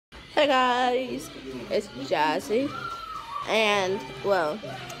Hey guys, it's Jazzy, and well,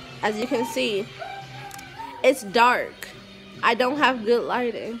 as you can see, it's dark. I don't have good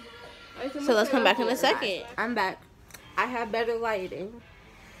lighting, so let's come back in a second. I'm back. I have better lighting,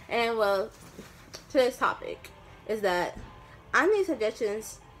 and well, today's topic is that I need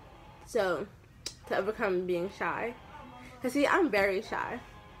suggestions to overcome being shy. Cause see, I'm very shy.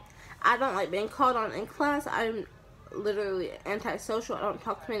 I don't like being called on in class. I'm literally antisocial. I don't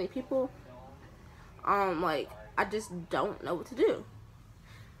talk to many people. Like, I just don't know what to do.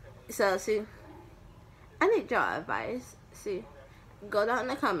 So, see, I need y'all advice. See, go down in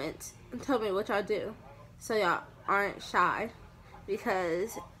the comments and tell me what y'all do so y'all aren't shy.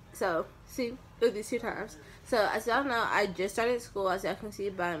 Because, so, see, do these 2 times. So, as y'all know, I just started school, as y'all can see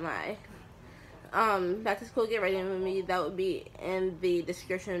by my back to school get ready with me. That would be in the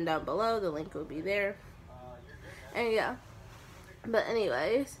description down below. The link will be there. And yeah, but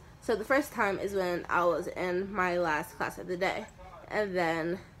anyways, so the first time is when I was in my last class of the day. And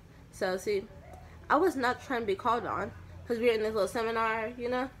then, so see, I was not trying to be called on because we were in this little seminar, you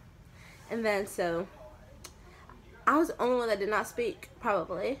know. And then, so I was the only one that did not speak,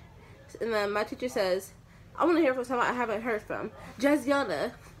 probably. And then my teacher says, I want to hear from someone I haven't heard from.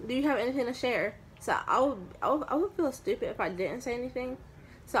 Jaziana, do you have anything to share? So I would feel stupid if I didn't say anything.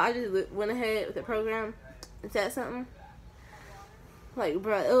 So I just went ahead with the program and said something. Like,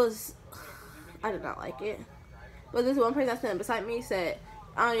 bro, it was, I did not like it. But this one person that's sitting beside me said,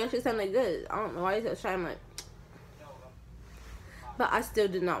 oh, you actually sounded good. I don't know why you so shy. I'm like, but I still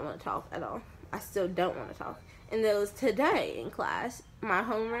did not want to talk at all. I still don't want to talk. And it was today in class, my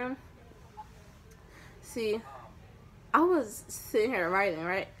homeroom. See, I was sitting here writing,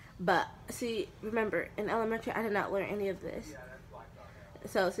 right? But, see, remember, in elementary, I did not learn any of this.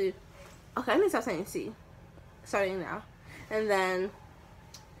 So, see, okay, I need to stop saying see, starting now. And then,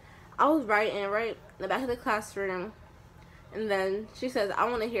 I was writing right in the back of the classroom. And then, she says, I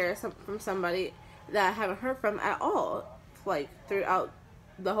want to hear from somebody that I haven't heard from at all. Like, throughout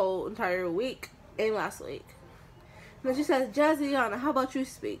the whole entire week and last week. And then she says, Jaziana, how about you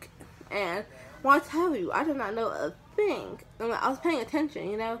speak? And, well, I tell you, I did not know a thing. And I was paying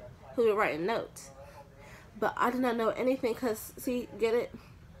attention, you know, who were writing notes. But I did not know anything because, see, get it?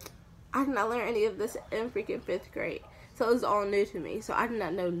 I did not learn any of this in freaking 5th grade. So it was all new to me. So I did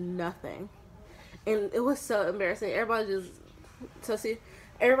not know nothing. And it was so embarrassing. Everybody just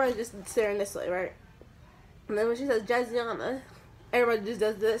staring this way, right? And then when she says, Jaziana, everybody just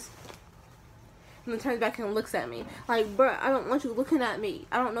does this. And then turns back and looks at me. Like, bruh, I don't want you looking at me.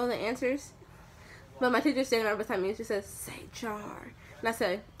 I don't know the answers. But my teacher's standing right beside me and she says, say jar. And I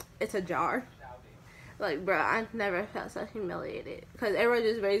said, it's a jar. Like, bruh, I never felt so humiliated. Because everyone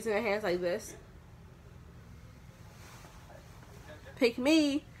just raising their hands like this. Pick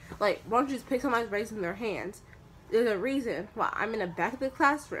me. Like, why don't you just pick somebody raising their hands? There's a reason why I'm in the back of the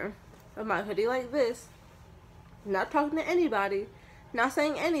classroom with my hoodie like this. Not talking to anybody. Not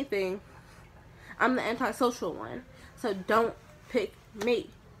saying anything. I'm the antisocial one. So don't pick me.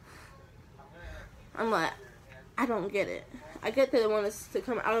 I'm like, I don't get it. I get that they want us to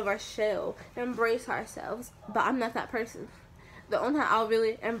come out of our shell, embrace ourselves, but I'm not that person. The only time I'll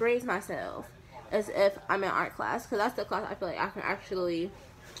really embrace myself is if I'm in art class, because that's the class I feel like I can actually,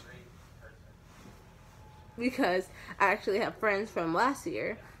 because I actually have friends from last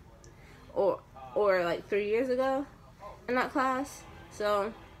year, or like 3 years ago in that class.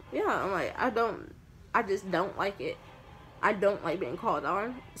 So yeah, I'm like, I just don't like it. I don't like being called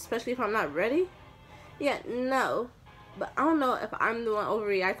on, especially if I'm not ready. Yeah, no. But I don't know if I'm the one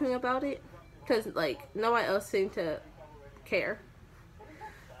overreacting about it. Because, like, nobody else seemed to care.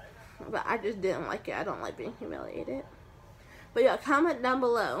 But I just didn't like it. I don't like being humiliated. But yeah, comment down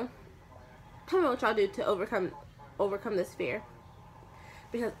below. Tell me what y'all do to overcome this fear.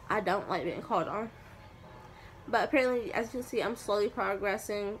 Because I don't like being called on. But apparently, as you can see, I'm slowly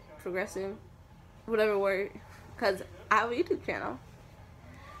progressing, whatever word. Because I have a YouTube channel.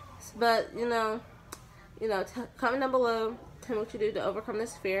 But, you know, comment down below, tell me what you do to overcome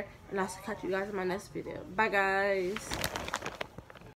this fear, and I'll catch you guys in my next video. Bye, guys.